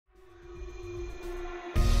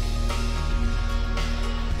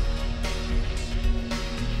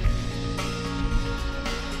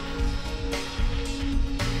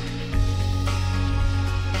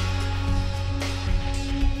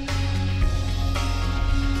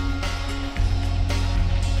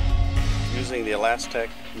Using the ELASTEC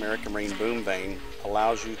American Marine BoomVane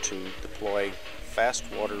allows you to deploy fast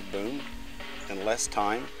water boom in less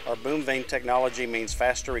time. Our BoomVane technology means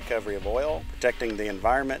faster recovery of oil, protecting the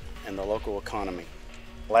environment and the local economy.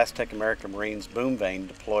 ELASTEC American Marine's BoomVane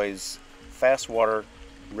deploys fast water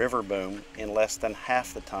river boom in less than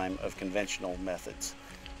half the time of conventional methods.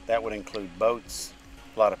 That would include boats,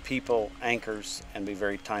 a lot of people, anchors, and be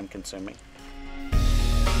very time consuming.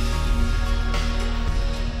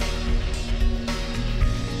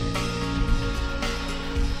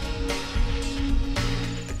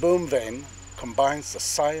 The BoomVane combines the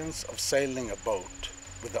science of sailing a boat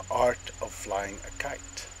with the art of flying a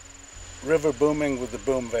kite. River booming with the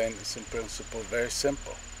BoomVane is in principle very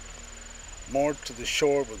simple. Moored to the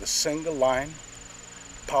shore with a single line,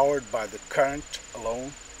 powered by the current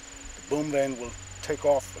alone, the BoomVane will take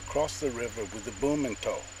off across the river with the boom in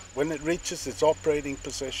tow. When it reaches its operating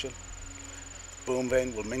position, the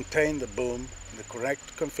BoomVane will maintain the boom in the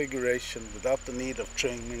correct configuration without the need of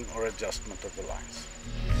trimming or adjustment of the lines.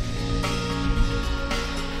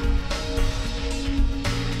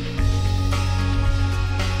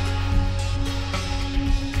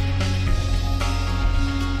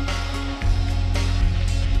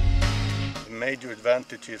 The major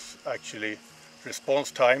advantage is actually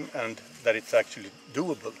response time and that it's actually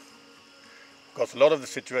doable. Because a lot of the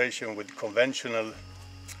situation with conventional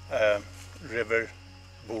river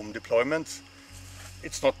boom deployments,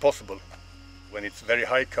 it's not possible. When it's very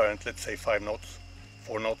high current, let's say 5 knots,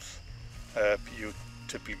 4 knots, you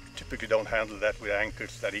typically don't handle that with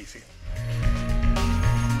anchors that easy.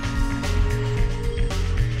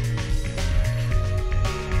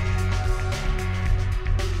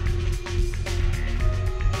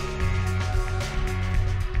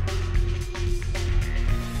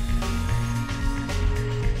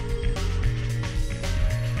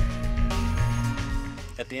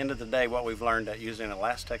 At the end of the day, what we've learned at using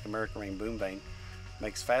ELASTEC American Marine BoomVane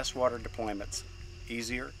makes fast water deployments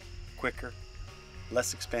easier, quicker,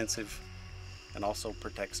 less expensive, and also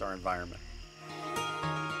protects our environment.